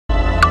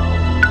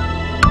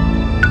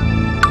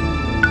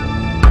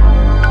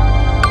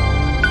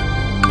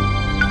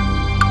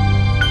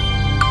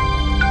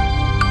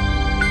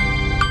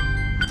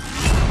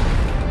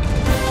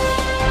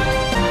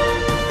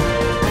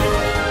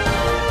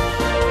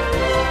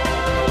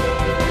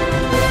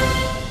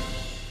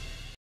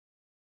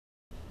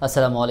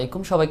আসসালামু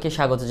আলাইকুম, সবাইকে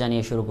স্বাগত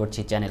জানিয়ে শুরু করছি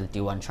চ্যানেল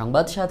টি1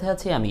 সংবাদ। সাথে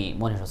আছি আমি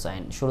মনির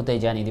হোসেন। শুরুতেই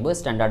জানিয়ে দিব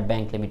স্ট্যান্ডার্ড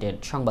ব্যাংক লিমিটেড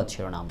সংবাদ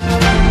শিরোনাম।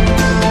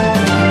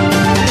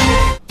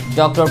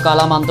 ডক্টর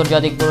কালাম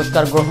আন্তর্জাতিক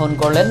পুরস্কার গ্রহণ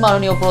করলেন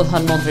মাননীয়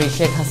প্রধানমন্ত্রী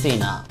শেখ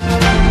হাসিনা।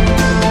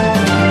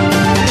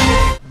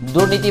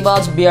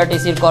 দুর্নীতিবাজ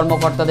বিআরটিসির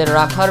কর্মকর্তাদের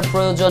রাখার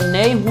প্রয়োজন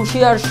নেই,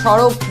 হুঁশিয়ার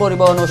সড়ক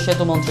পরিবহন ও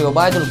সেতুমন্ত্রী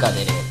ওবায়দুল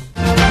কাদেরের।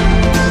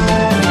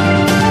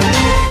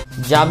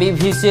 জাবি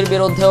ভিসির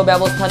বিরুদ্ধেও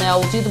ব্যবস্থা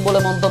নেওয়া উচিত বলে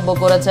মন্তব্য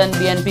করেছেন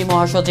বিএনপি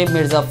মহাসচিব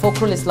মির্জা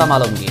ফখরুল ইসলাম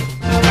আলমগীর।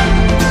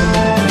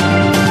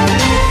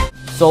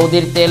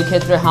 সৌদির তেল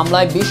ক্ষেত্রে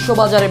হামলায়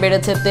বিশ্ববাজারে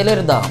বেড়েছে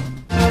তেলের দাম।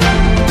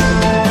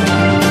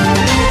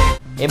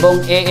 এবং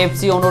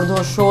এএফসি অনূর্ধ্ব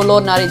 16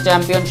 নারী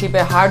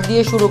চ্যাম্পিয়নশিপে হার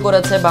দিয়ে শুরু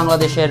করেছে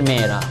বাংলাদেশের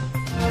মেয়েরা।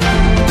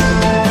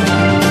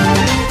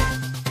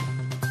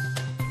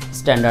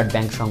 স্ট্যান্ডার্ড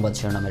ব্যাংক সংবাদ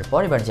শিরোনামের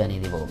পর এবার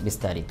জানিয়ে দিব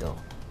বিস্তারিত।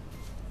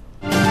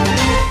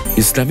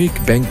 ইসলামিক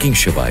ব্যাংকিং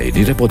সেবায়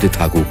নিরাপদে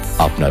থাকুক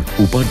আপনার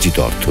উপার্জিত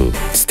অর্থ।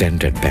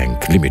 Standard bank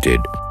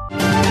limited.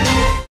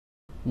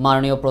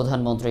 মাননীয়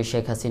প্রধানমন্ত্রী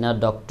শেখ হাসিনা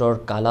ডক্টর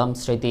কালাম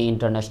স্মৃতি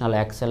ইন্টারন্যাশনাল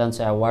এক্সেলেন্স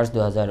অ্যাওয়ার্ডস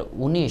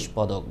 2019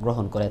 পদক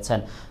গ্রহণ করেছেন।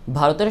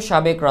 ভারতের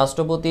সাবেক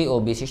রাষ্ট্রপতি ও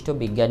বিশিষ্ট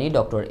বিজ্ঞানী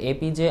ডক্টর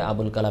এপিজে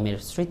আবুল কালামের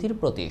স্মৃতির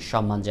প্রতি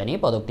সম্মান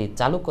জানিয়ে পদকটি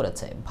চালু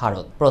করেছে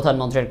ভারত।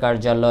 প্রধানমন্ত্রীর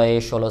কার্যালয়ে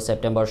 16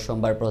 সেপ্টেম্বর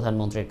সোমবার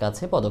প্রধানমন্ত্রীর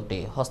কাছে পদকটি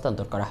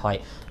হস্তান্তর করা হয়।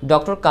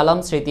 ডক্টর কালাম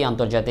স্মৃতি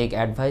আন্তর্জাতিক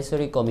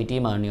অ্যাডভাইসরি কমিটি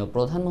মাননীয়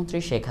প্রধানমন্ত্রী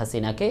শেখ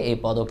হাসিনাকে এই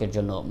পদকের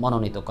জন্য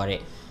মনোনীত করে।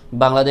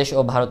 বাংলাদেশ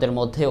ও ভারতের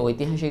মধ্যে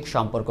ঐতিহাসিক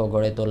সম্পর্ক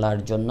গড়ে তোলার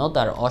জন্য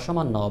তার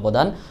অসামান্য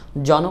অবদান,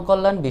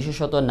 জনকল্যাণ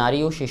বিশেষত নারী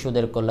ও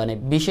শিশুদের কল্যাণে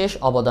বিশেষ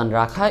অবদান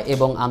রাখা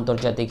এবং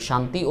আন্তর্জাতিক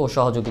শান্তি ও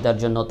সহযোগিতার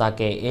জন্য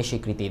তাকে এ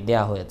স্বীকৃতি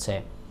দেওয়া হয়েছে।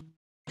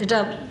 এটা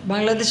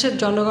বাংলাদেশের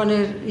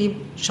জনগণের এই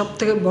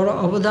সবথেকে বড়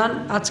অবদান।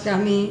 আজকে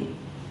আমি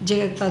যে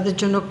তাদের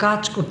জন্য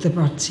কাজ করতে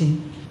পারছি,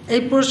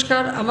 এই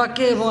পুরস্কার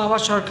আমাকে এবং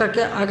আমার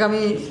সরকারকে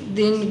আগামী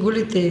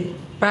দিনগুলিতে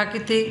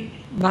প্রাকৃতিক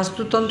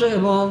বাস্তুতন্ত্র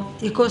এবং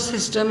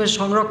ইকোসিস্টেমের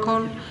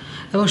সংরক্ষণ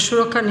এবং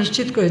সুরক্ষা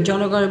নিশ্চিত করে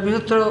জনগণের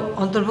বৃহত্তর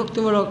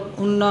অন্তর্ভুক্তিমূলক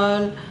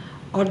উন্নয়ন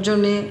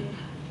অর্জনে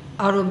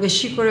আরও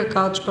বেশি করে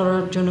কাজ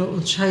করার জন্য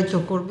উৎসাহিত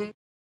করবে।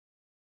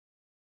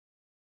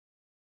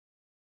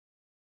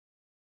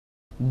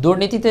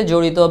 দুর্নীতিতে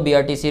জড়িত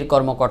বিআরটিসির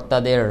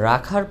কর্মকর্তাদের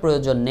রাখার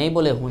প্রয়োজন নেই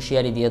বলে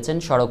হুঁশিয়ারি দিয়েছেন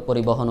সড়ক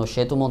পরিবহন ও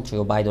সেতুমন্ত্রী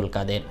ওবায়দুল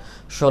কাদের।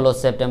 16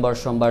 সেপ্টেম্বর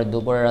সোমবার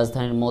দুপুরে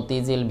রাজধানীর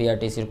মতিঝিল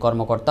বিআরটিসির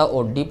কর্মকর্তা ও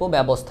ডিপো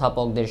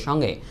ব্যবস্থাপকদের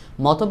সঙ্গে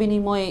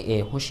মতবিনিময়ে এ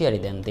হুঁশিয়ারি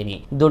দেন তিনি।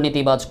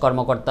 দুর্নীতিবাজ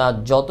কর্মকর্তা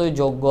যতই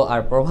যোগ্য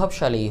আর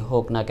প্রভাবশালী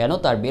হোক না কেন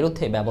তার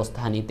বিরুদ্ধে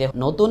ব্যবস্থা নিতে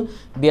নতুন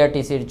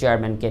বিআরটিসির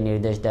চেয়ারম্যানকে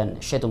নির্দেশ দেন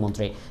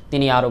সেতুমন্ত্রী।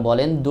 তিনি আরও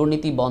বলেন,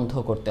 দুর্নীতি বন্ধ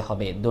করতে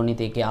হবে।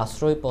 দুর্নীতিকে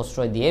আশ্রয়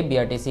প্রশ্রয় দিয়ে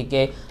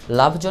বিআরটিসিকে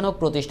লাভজনক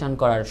প্রতিষ্ঠান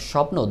করার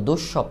স্বপ্ন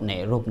দুঃস্বপ্নে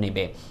রূপ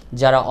নেবে।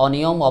 যারা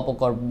অনিয়ম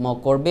অপকর্ম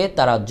করবে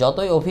তারা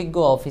যতই অভিজ্ঞ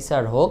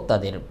অফিসার হোক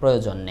তাদের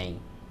প্রয়োজন নেই।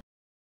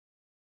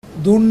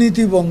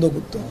 দুর্নীতি বন্ধ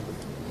করতে হবে।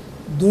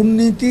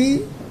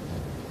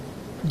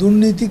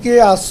 দুর্নীতিকে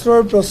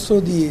আশ্রয়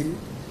প্রশ্রয় দিয়ে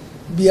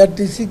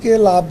বিআরটিসিকে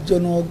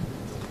লাভজনক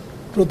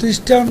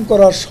প্রতিষ্ঠান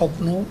করার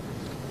স্বপ্ন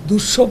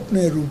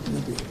দুঃস্বপ্নে রূপ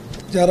নেবে।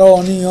 যারা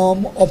অনিয়ম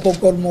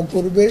অপকর্ম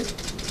করবে,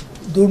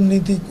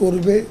 দুর্নীতি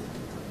করবে,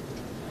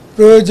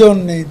 প্রয়োজন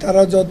নেই।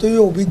 তারা যতই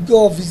অভিজ্ঞ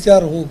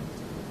অফিসার হোক,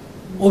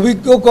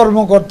 অভিজ্ঞ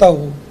কর্মকর্তা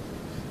হোক,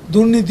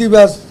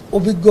 দুর্নীতিবাজ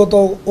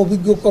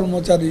অভিজ্ঞ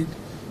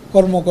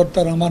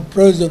কর্মকর্তার আমার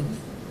প্রয়োজন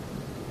নেই।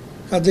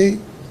 কাজেই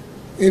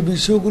এই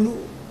বিষয়গুলো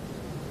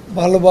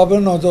ভালোভাবে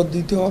নজর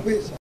দিতে হবে।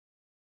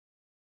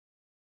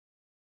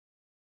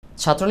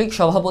 ছাত্রলীগ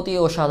সভাপতি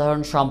ও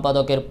সাধারণ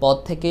সম্পাদকের পদ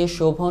থেকে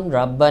শোভন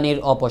রাব্বানীর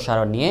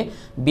অপসারণ নিয়ে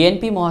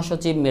বিএনপি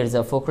মহাসচিব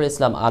মির্জা ফখরুল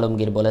ইসলাম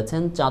আলমগীর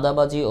বলেছেন,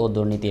 চাঁদাবাজি ও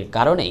দুর্নীতির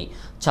কারণেই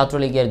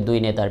ছাত্রলীগের দুই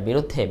নেতার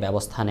বিরুদ্ধে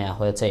ব্যবস্থা নেওয়া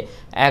হয়েছে।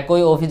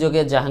 একই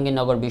অভিযোগে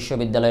জাহাঙ্গীরনগর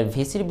বিশ্ববিদ্যালয়ের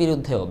ভিসির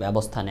বিরুদ্ধেও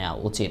ব্যবস্থা নেওয়া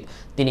উচিত।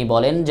 তিনি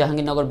বলেন,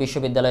 জাহাঙ্গীরনগর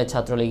বিশ্ববিদ্যালয়ের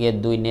ছাত্রলীগের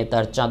দুই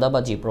নেতার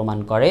চাঁদাবাজি প্রমাণ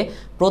করে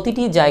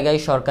প্রতিটি জায়গায়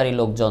সরকারি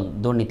লোকজন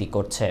দুর্নীতি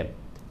করছে।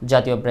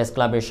 জাতীয় প্রেস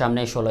ক্লাবের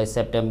সামনে 16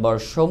 সেপ্টেম্বর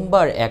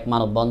সোমবার এক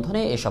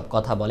মানববন্ধনে এসব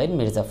কথা বলেন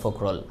মির্জা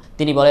ফখরুল।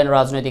 তিনি বলেন,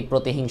 রাজনৈতিক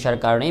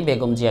প্রতিহিংসার কারণেই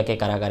বেগম জিয়াকে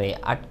কারাগারে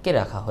আটকে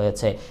রাখা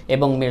হয়েছে।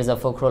 এবং মির্জা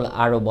ফখরুল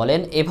আরও বলেন,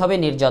 এভাবে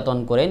নির্যাতন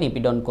করে,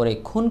 নিপীড়ন করে,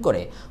 খুন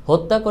করে,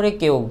 হত্যা করে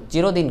কেউ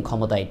চিরদিন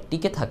ক্ষমতায়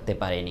টিকে থাকতে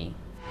পারেনি।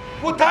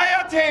 কোথায়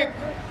আছে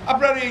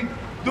আপনার এই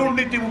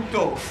দুর্নীতিমুক্ত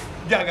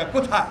জায়গা?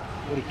 কোথায়?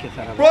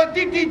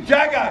 প্রতিটি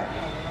জায়গায়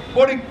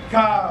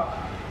পরীক্ষা,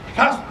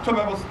 স্বাস্থ্য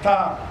ব্যবস্থা,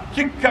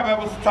 শিক্ষা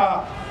ব্যবস্থা,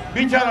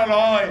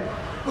 বিচারালয়,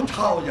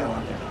 কোথাও যাওয়া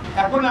যায়।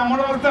 এখন এমন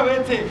অবস্থা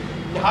হয়েছে,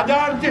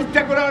 হাজার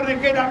চেষ্টা করে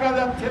রেখে রাখা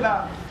যাচ্ছে না।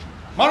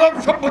 মানব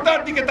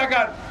সভ্যতার দিকে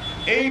তাকান,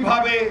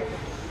 এইভাবে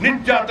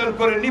নির্যাতন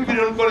করে,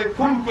 নিপীড়ন করে,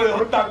 খুন করে,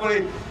 হত্যা করে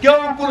কেউ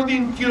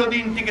কোনোদিন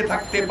চিরদিন টিকে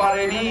থাকতে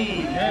পারেনি।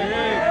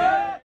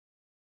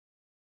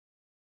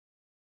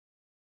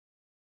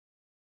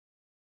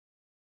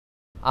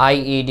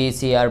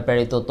 আইইডিসিআর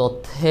প্রেরিত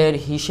তথ্যের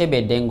হিসেবে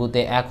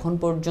ডেঙ্গুতে এখন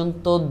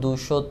পর্যন্ত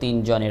 203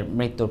 জনের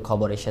মৃত্যুর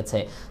খবর এসেছে,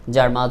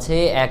 যার মাঝে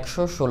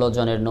 116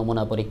 জনের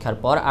নমুনা পরীক্ষার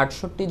পর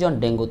 68 জন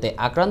ডেঙ্গুতে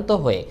আক্রান্ত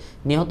হয়ে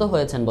নিহত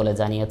হয়েছেন বলে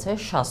জানিয়েছে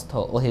স্বাস্থ্য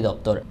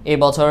অধিদপ্তর।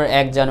 এবছর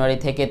 1 জানুয়ারি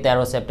থেকে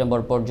 13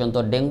 সেপ্টেম্বর পর্যন্ত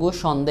ডেঙ্গু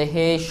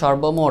সন্দেহে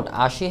সর্বমোট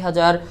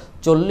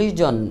 80,040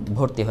 জন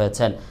ভর্তি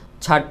হয়েছেন।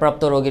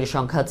 ছাড়প্রাপ্ত রোগীর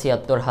সংখ্যা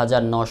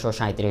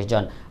 ৭৬,৯৩৭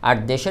 জন। আর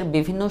দেশের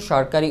বিভিন্ন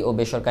সরকারি ও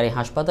বেসরকারি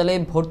হাসপাতালে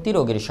ভর্তি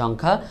রোগীর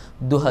সংখ্যা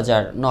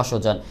 ২,৯০০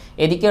 জন।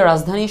 এদিকে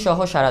রাজধানী সহ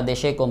সারা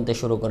দেশে কমতে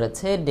শুরু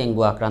করেছে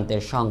ডেঙ্গু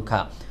আক্রান্তের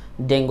সংখ্যা।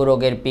 ডেঙ্গু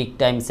রোগের পিক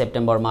টাইম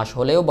সেপ্টেম্বর মাস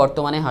হলেও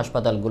বর্তমানে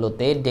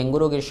হাসপাতালগুলোতে ডেঙ্গু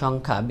রোগীর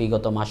সংখ্যা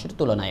বিগত মাসের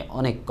তুলনায়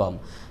অনেক কম।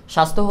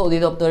 স্বাস্থ্য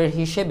অধিদপ্তরের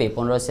হিসেবে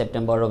 15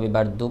 সেপ্টেম্বর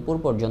রবিবার দুপুর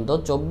পর্যন্ত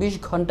 24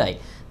 ঘন্টায়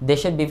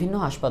দেশের বিভিন্ন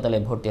হাসপাতালে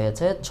ভর্তি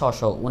হয়েছে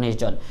 619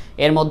 জন।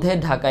 এর মধ্যে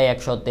ঢাকায়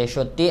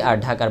 163 আর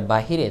ঢাকার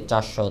বাহিরে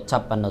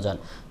 456 জন।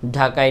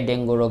 ঢাকায়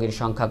ডেঙ্গু রোগীর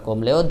সংখ্যা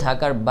কমলেও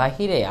ঢাকার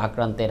বাহিরে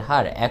আক্রান্তের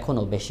হার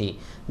এখনও বেশি।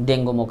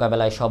 ডেঙ্গু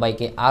মোকাবেলায়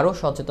সবাইকে আরও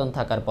সচেতন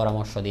থাকার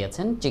পরামর্শ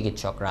দিয়েছেন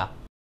চিকিৎসকরা।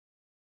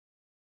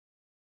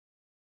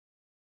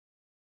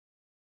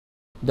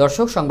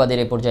 দর্শক, সংবাদের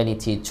এ পর্যায়ে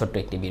নিচ্ছি ছোট্ট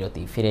একটি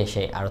বিরতি। ফিরে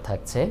এসে আরও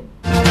থাকছে।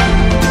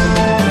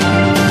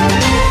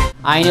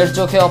 আইনের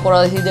চোখে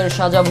অপরাধীদের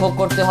সাজা ভোগ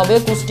করতে হবে,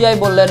 কুষ্টিয়ায়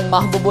বললেন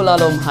মাহবুবুল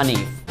আলম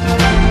হানিফ।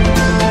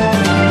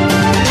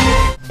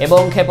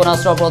 এবং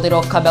ক্ষেপণাস্ত্র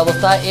প্রতিরক্ষা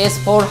ব্যবস্থা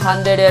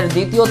S-400 এর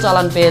দ্বিতীয়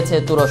চালান পেয়েছে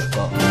তুরস্ক।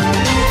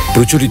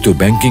 প্রচলিত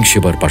ব্যাংকিং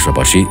সেবার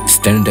পাশাপাশি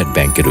স্ট্যান্ডার্ড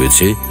ব্যাংকে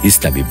রয়েছে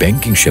ইসলামী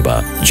ব্যাংকিং সেবা,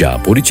 যা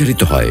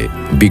পরিচালিত হয়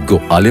বিজ্ঞ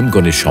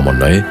আলেমগণের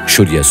সমন্বয়ে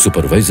শরিয়া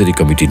সুপারভাইজারি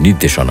কমিটির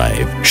নির্দেশনায়।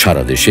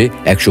 সারা দেশে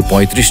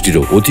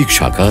 135টিরও অধিক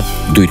শাখা,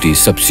 2টি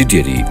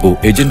সাবসিডিয়ারি ও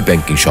এজেন্ট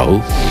ব্যাংকিং সহ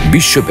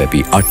বিশ্বব্যাপী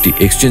 8টি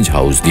এক্সচেঞ্জ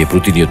হাউস নিয়ে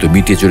প্রতিনিয়ত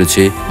মিটিয়ে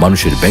চলেছে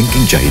মানুষের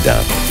ব্যাংকিং চাহিদা।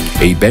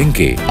 এই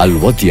ব্যাংকে আল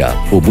ওয়াদিয়া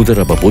ও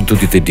মুদারাবা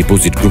পদ্ধতিতে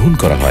ডিপোজিট গ্রহণ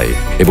করা হয়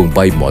এবং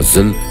বাই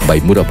মুআজ্জাল, বাই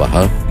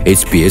মুরাবাহা,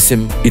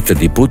 HPSM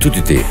ইত্যাদি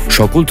পদ্ধতিতে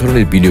সকল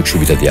ধরনের বিনিয়োগ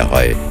সুবিধা দেওয়া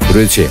হয়।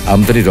 রয়েছে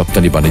আমদানি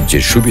রপ্তানি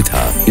বাণিজ্যের সুবিধা।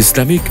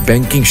 ইসলামিক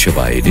ব্যাংকিং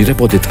সেবায়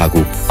নিরাপদে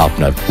থাকুক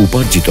আপনার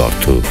উপার্জিত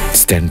অর্থ।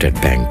 Standard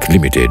bank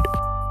limited.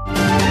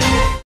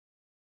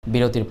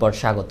 বিরতির পর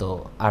স্বাগত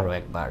আরও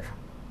একবার।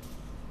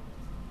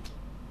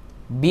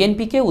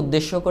 বিএনপিকে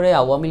উদ্দেশ্য করে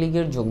আওয়ামী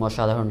লীগের যুগ্ম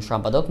সাধারণ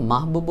সম্পাদক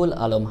মাহবুবুল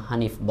আলম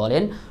হানিফ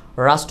বলেন,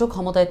 রাষ্ট্র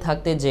ক্ষমতায়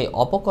থাকতে যে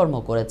অপকর্ম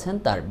করেছেন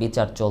তার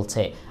বিচার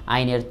চলছে।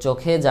 আইনের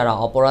চোখে যারা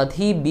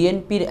অপরাধী,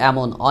 বিএনপির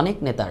এমন অনেক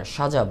নেতার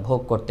সাজা ভোগ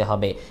করতে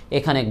হবে।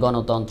 এখানে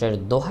গণতন্ত্রের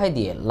দোহাই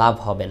দিয়ে লাভ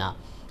হবে না।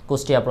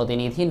 কুষ্টিয়া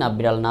প্রতিনিধি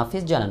নাব্বির আল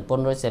নাফিস জানান,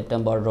 15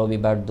 সেপ্টেম্বর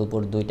রবিবার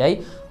দুপুর 2টায়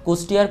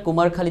কুষ্টিয়ার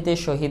কুমারখালীতে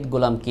শহীদ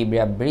গোলাম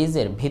কিবরিয়া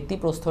ব্রিজের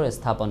ভিত্তিপ্রস্তর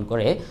স্থাপন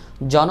করে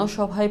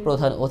জনসভায়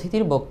প্রধান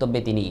অতিথির বক্তব্যে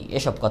তিনি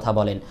এসব কথা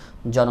বলেন।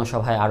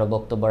 জনসভায় আরও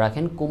বক্তব্য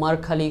রাখেন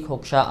কুমারখালী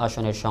খোকসা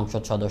আসনের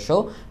সংসদ সদস্য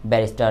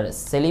ব্যারিস্টার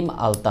সেলিম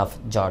আলতাফ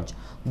জর্জ,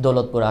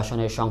 দৌলতপুর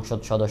আসনের সংসদ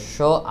সদস্য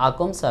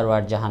আকম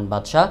সারওয়ার জাহান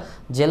বাদশাহ,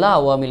 জেলা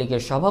আওয়ামী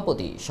লীগের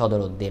সভাপতি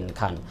সদর উদ্দিন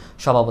খান।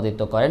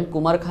 সভাপতিত্ব করেন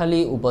কুমারখালী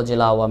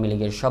উপজেলা আওয়ামী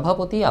লীগের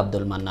সভাপতি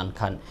আব্দুল মান্নান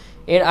খান।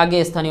 এর আগে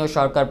স্থানীয়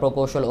সরকার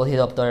প্রকৌশল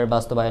অধিদপ্তরের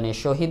বাস্তবায়নে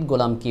শহীদ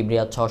গোলাম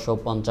কিবরিয়া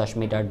 650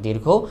 মিটার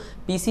দীর্ঘ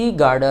পিসি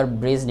গার্ডার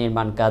ব্রিজ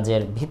নির্মাণ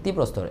কাজের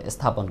ভিত্তিপ্রস্তর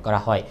স্থাপন করা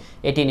হয়।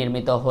 এটি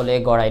নির্মিত হলে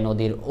গড়াই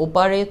নদীর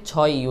ওপারে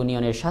 6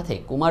 ইউনিয়নের সাথে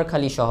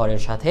কুমারখালী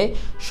শহরের সাথে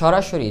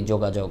সরাসরি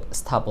যোগাযোগ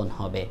স্থাপন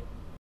হবে।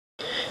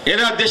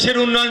 এরা দেশের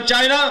উন্নয়ন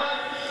চায় না,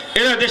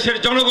 এরা দেশের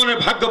জনগণের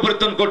ভাগ্য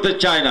পরিবর্তন করতে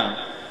চায় না।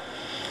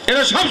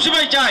 এরা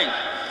সবসময় চায়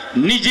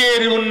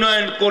নিজের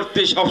উন্নয়ন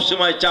করতে,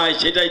 সবসময় চায়,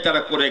 সেটাই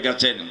তারা করে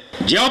গেছেন।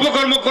 যে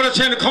অপকর্ম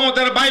করেছেন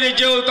ক্ষমতার বাইরে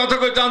যেও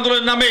তথাকথিত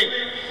আন্দোলনের নামে,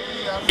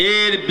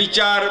 এর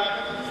বিচার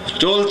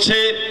চলছে,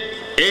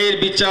 এর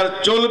বিচার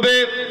চলবে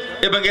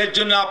এবং এর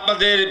জন্য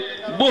আপনাদের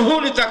বহু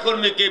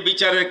নেতাকর্মীকে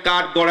বিচারের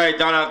কাঠ গড়ায়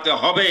দাঁড়াতে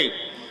হবে,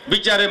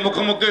 বিচারের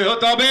মুখোমুখি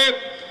হতে হবে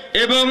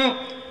এবং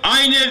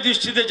আইনের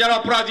দৃষ্টিতে যারা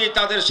অপরাধী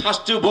তাদের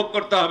শাস্তি ভোগ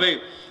করতে হবে।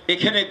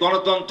 এখানে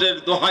গণতন্ত্রের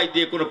দোহাই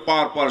দিয়ে কোনো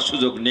পার পাওয়ার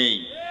সুযোগ নেই।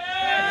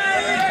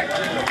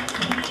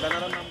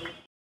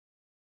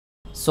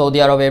 সৌদি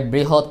আরবের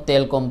বৃহৎ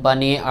তেল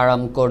কোম্পানি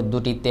আরামকোর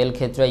 2টি তেল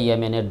ক্ষেত্রে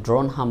ইয়েমেনের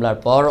ড্রোন হামলার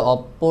পর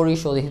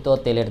অপরিশোধিত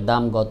তেলের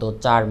দাম গত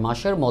 4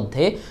 মাসের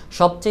মধ্যে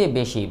সবচেয়ে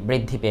বেশি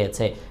বৃদ্ধি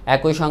পেয়েছে।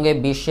 একই সঙ্গে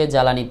বিশ্বে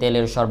জ্বালানি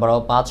তেলের সরবরাহ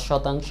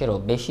 5%-এরও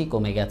বেশি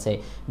কমে গেছে।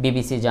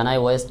 বিবিসি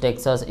জানায়, ওয়েস্ট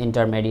টেক্সাস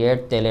ইন্টারমিডিয়েট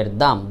তেলের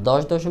দাম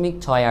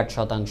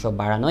 10.68%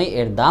 বাড়ানোয়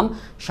এর দাম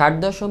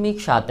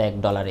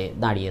 $60.71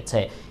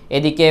 দাঁড়িয়েছে।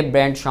 এদিকে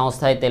ব্র্যান্ড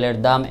সংস্থায় তেলের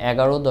দাম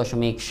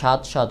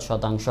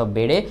 11.77%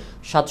 বেড়ে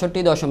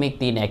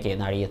 67.31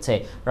 দাঁড়িয়েছে।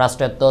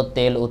 রাষ্ট্রায়ত্ত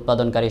তেল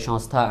উৎপাদনকারী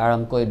সংস্থা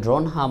আরামকোয়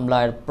ড্রোন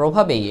হামলার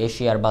প্রভাবেই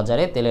এশিয়ার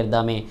বাজারে তেলের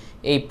দামে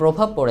এই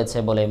প্রভাব পড়েছে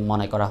বলে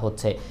মনে করা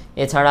হচ্ছে।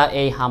 এছাড়া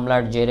এই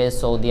হামলার জেরে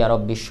সৌদি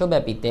আরব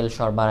বিশ্বব্যাপী তেল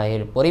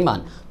সরবরাহের পরিমাণ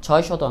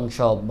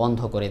 6% বন্ধ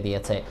করে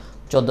দিয়েছে।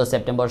 14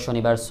 সেপ্টেম্বর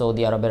শনিবার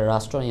সৌদি আরবের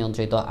রাষ্ট্র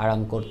নিয়ন্ত্রিত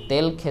আরামকোর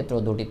তেল ক্ষেত্র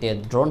 2টিতে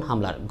ড্রোন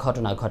হামলার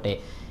ঘটনা ঘটে।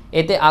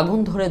 এতে আগুন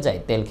ধরে যায়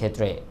তেল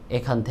ক্ষেত্রে।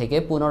 এখান থেকে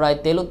পুনরায়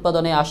তেল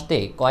উৎপাদনে আসতে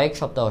কয়েক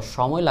সপ্তাহ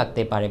সময়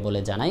লাগতে পারে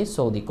বলে জানায়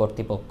সৌদি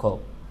কর্তৃপক্ষ।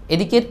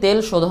 এদিকে তেল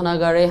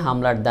শোধনাগারে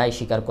হামলার দায়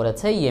স্বীকার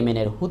করেছে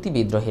ইয়েমেনের হুতি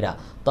বিদ্রোহীরা।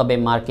 তবে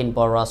মার্কিন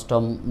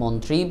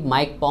পররাষ্ট্রমন্ত্রী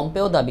মাইক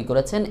পম্পেও দাবি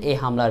করেছেন এই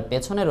হামলার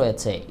পেছনে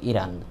রয়েছে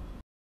ইরান।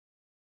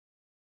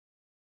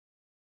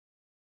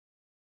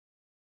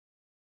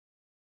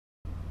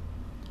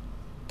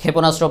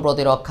 ক্ষেপণাস্ত্র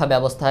প্রতিরক্ষা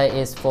ব্যবস্থায়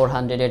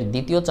S-400-এর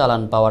দ্বিতীয়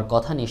চালান পাওয়ার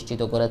কথা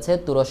নিশ্চিত করেছে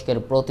তুরস্কের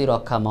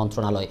প্রতিরক্ষা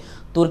মন্ত্রণালয়।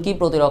 তুর্কি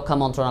প্রতিরক্ষা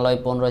মন্ত্রণালয়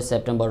 15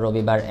 সেপ্টেম্বর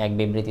রবিবার এক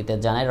বিবৃতিতে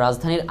জানায়,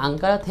 রাজধানীর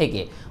আঙ্কারা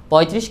থেকে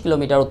 35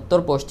 কিলোমিটার উত্তর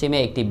পশ্চিমে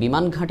একটি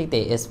বিমান ঘাঁটিতে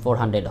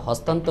S-400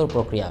 হস্তান্তর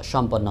প্রক্রিয়া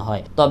সম্পন্ন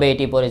হয়। তবে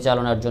এটি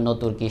পরিচালনার জন্য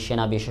তুর্কি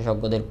সেনা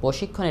বিশেষজ্ঞদের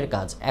প্রশিক্ষণের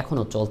কাজ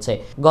এখনও চলছে।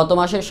 গত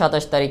মাসের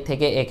 27 তারিখ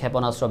থেকে এই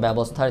ক্ষেপণাস্ত্র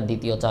ব্যবস্থার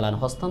দ্বিতীয় চালান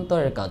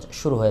হস্তান্তরের কাজ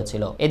শুরু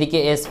হয়েছিল। এদিকে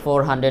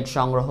S-400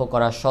 সংগ্রহ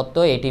করা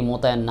সত্ত্বেও এটি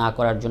মোতায়েন না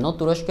করার জন্য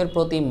তুরস্কের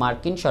প্রতি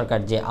মার্কিন সরকার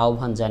যে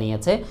আহ্বান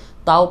জানিয়েছে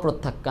তাও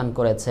প্রত্যাখ্যান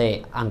করেছে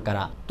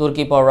আঙ্কারা।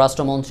 তুর্কি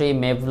পররাষ্ট্রমন্ত্রী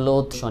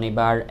মেভলুত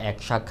শনিবার এক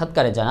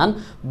সাক্ষাৎকারে জানান,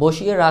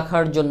 বসিয়ে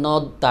রাখার জন্য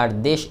তার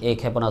দেশ এই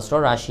ক্ষেপণাস্ত্র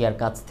রাশিয়ার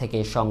কাছ থেকে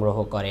সংগ্রহ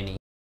করেনি।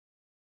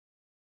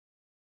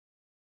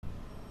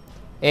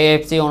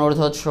 AFC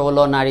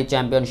অনূর্ধ্ব-16 নারী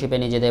চ্যাম্পিয়নশিপে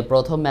নিজেদের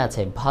প্রথম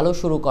ম্যাচে ভালো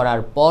শুরু করার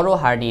পরও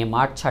হার নিয়ে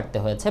মাঠ ছাড়তে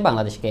হয়েছে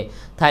বাংলাদেশকে।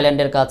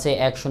 থাইল্যান্ডের কাছে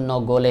 1-0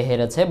 গোলে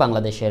হেরেছে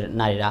বাংলাদেশের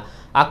নারীরা।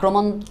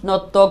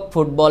 আক্রমণাত্মক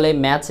ফুটবলে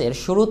ম্যাচের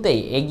শুরুতেই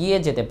এগিয়ে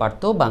যেতে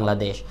পারত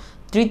বাংলাদেশ।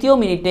 তৃতীয়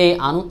মিনিটে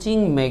আনুচিং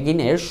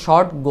মেগিনের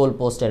শট গোল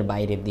পোস্টের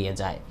বাইরে দিয়ে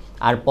যায়,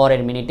 আর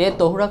পরের মিনিটে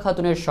তহুরা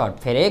খাতুনের শট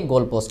ফেরে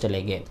গোল পোস্টে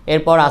লেগে।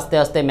 এরপর আস্তে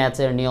আস্তে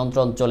ম্যাচের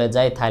নিয়ন্ত্রণ চলে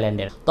যায়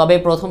থাইল্যান্ডের। তবে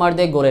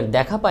প্রথমার্ধে গোলের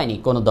দেখা পায়নি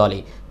কোনো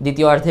দলই।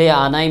 দ্বিতীয়ার্ধে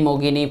আনাই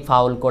মগিনি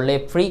ফাউল করলে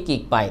ফ্রি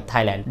কিক পায়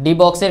থাইল্যান্ড। ডি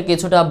বক্সের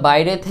কিছুটা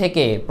বাইরে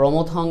থেকে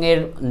প্রমথংয়ের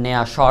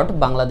নেয়া শট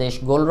বাংলাদেশ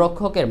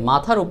গোলরক্ষকের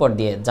মাথার উপর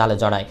দিয়ে জালে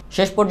জড়ায়।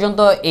 শেষ পর্যন্ত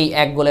এই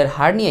এক গোলের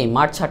হার নিয়েই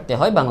মাঠ ছাড়তে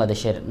হয়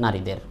বাংলাদেশের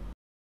নারীদের।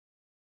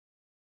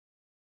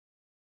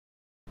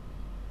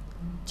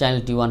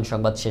 চ্যানেল T1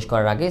 সংবাদ শেষ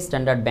করার আগে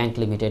স্ট্যান্ডার্ড ব্যাংক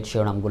লিমিটেড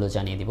শিরোনামগুলো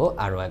জানিয়ে দিব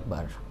আরও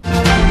একবার।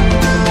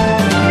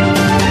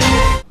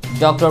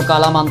 ডক্টর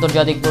কালাম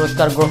আন্তর্জাতিক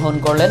পুরস্কার গ্রহণ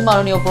করলেন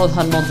মাননীয়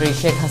প্রধানমন্ত্রী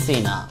শেখ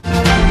হাসিনা।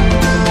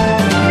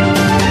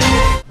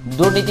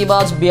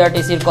 দুর্নীতিবাজ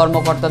বিআরটিসির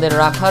কর্মকর্তাদের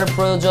রাখার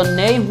প্রয়োজন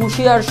নেই,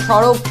 হুঁশিয়ার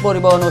সড়ক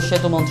পরিবহন ও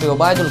সেতুমন্ত্রী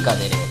ওবায়দুল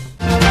কাদেরের।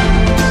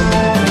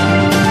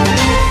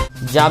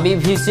 জাবি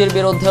ভিসির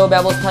বিরুদ্ধেও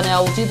ব্যবস্থা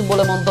নেওয়া উচিত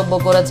বলে মন্তব্য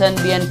করেছেন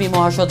বিএনপি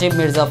মহাসচিব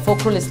মির্জা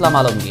ফখরুল ইসলাম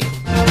আলমগীর।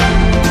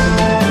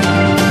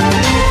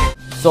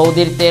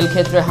 সৌদির তেল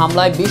ক্ষেত্রে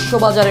হামলায়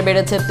বিশ্ববাজারে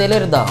বেড়েছে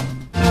তেলের দাম।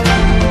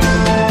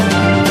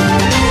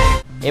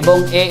 এবং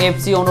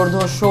AFC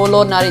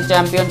অনূর্ধ্ব-16 নারী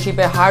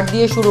চ্যাম্পিয়নশিপে হার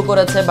দিয়ে শুরু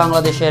করেছে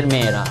বাংলাদেশের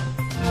মেয়েরা।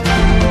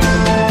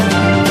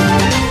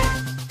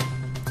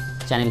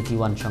 চ্যানেল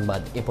T1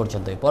 সংবাদ এ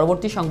পর্যন্তই।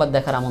 পরবর্তী সংবাদ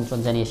দেখার আমন্ত্রণ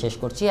জানিয়ে শেষ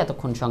করছি।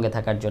 এতক্ষণ সঙ্গে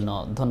থাকার জন্য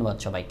ধন্যবাদ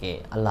সবাইকে।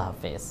 আল্লাহ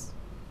হাফেজ।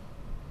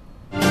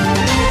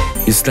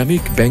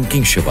 ইসলামিক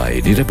ব্যাংকিং সেবায়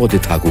নিরাপদে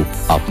থাকুক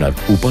আপনার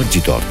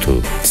উপার্জিত অর্থ।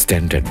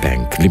 Standard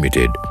bank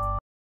limited.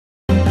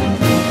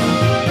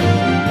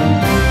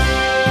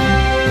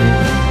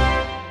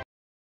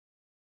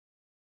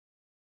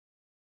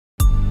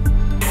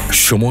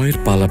 সময়ের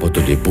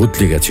পালাবদলে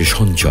বদলে গেছে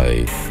সঞ্চয়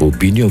ও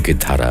বিনিয়োগের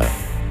ধারা।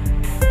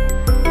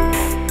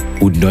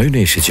 উন্নয়নে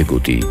এসেছে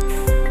গতি,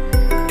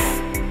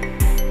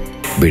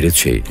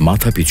 বেড়েছে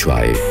মাথাপিছু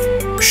আয়।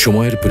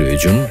 সময়ের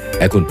প্রয়োজন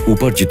এখন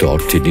উপার্জিত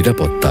অর্থের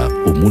নিরাপত্তা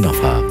ও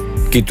মুনাফা।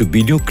 কিন্তু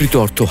বিনিয়োগকৃত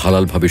অর্থ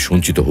হালালভাবে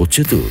সঞ্চিত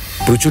হচ্ছে তো?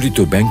 প্রচলিত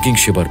ব্যাংকিং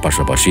সেবার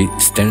পাশাপাশি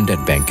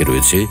স্ট্যান্ডার্ড ব্যাংকে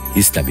রয়েছে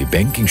ইসলামী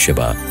ব্যাংকিং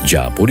সেবা,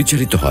 যা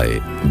পরিচালিত হয়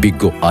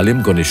বিজ্ঞ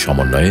আলেমগণের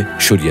সমন্বয়ে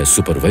শরিয়া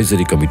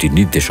সুপারভাইজারি কমিটির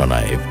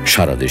নির্দেশনায়।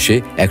 সারা দেশে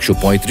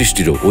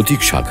 135টিরও অধিক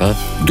শাখা,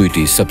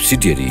 2টি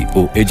সাবসিডিয়ারি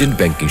ও এজেন্ট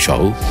ব্যাংকিং সহ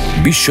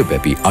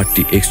বিশ্বব্যাপী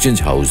 8টি এক্সচেঞ্জ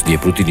হাউস নিয়ে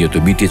প্রতিনিয়ত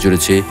মিটিয়ে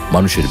চলেছে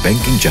মানুষের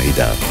ব্যাংকিং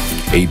চাহিদা।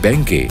 এই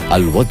ব্যাংকে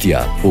আল ওয়াদিয়া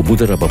ও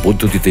মুদারাবা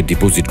পদ্ধতিতে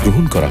ডিপোজিট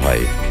গ্রহণ করা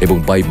হয় এবং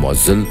বাই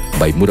মুআজ্জাল,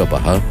 বাই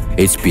মুরাবাহা,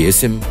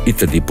 HPSM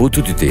ইত্যাদি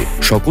পদ্ধতিতে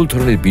সকল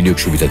ধরনের বিনিয়োগ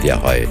সুবিধা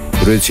দেওয়া হয়।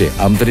 রয়েছে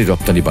আমদানি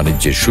রপ্তানি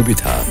বাণিজ্যের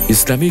সুবিধা।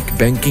 ইসলামিক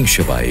ব্যাংকিং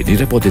সেবায়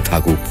নিরাপদে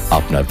থাকুক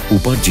আপনার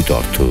উপার্জিত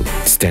অর্থ।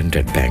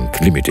 Standard bank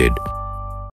limited.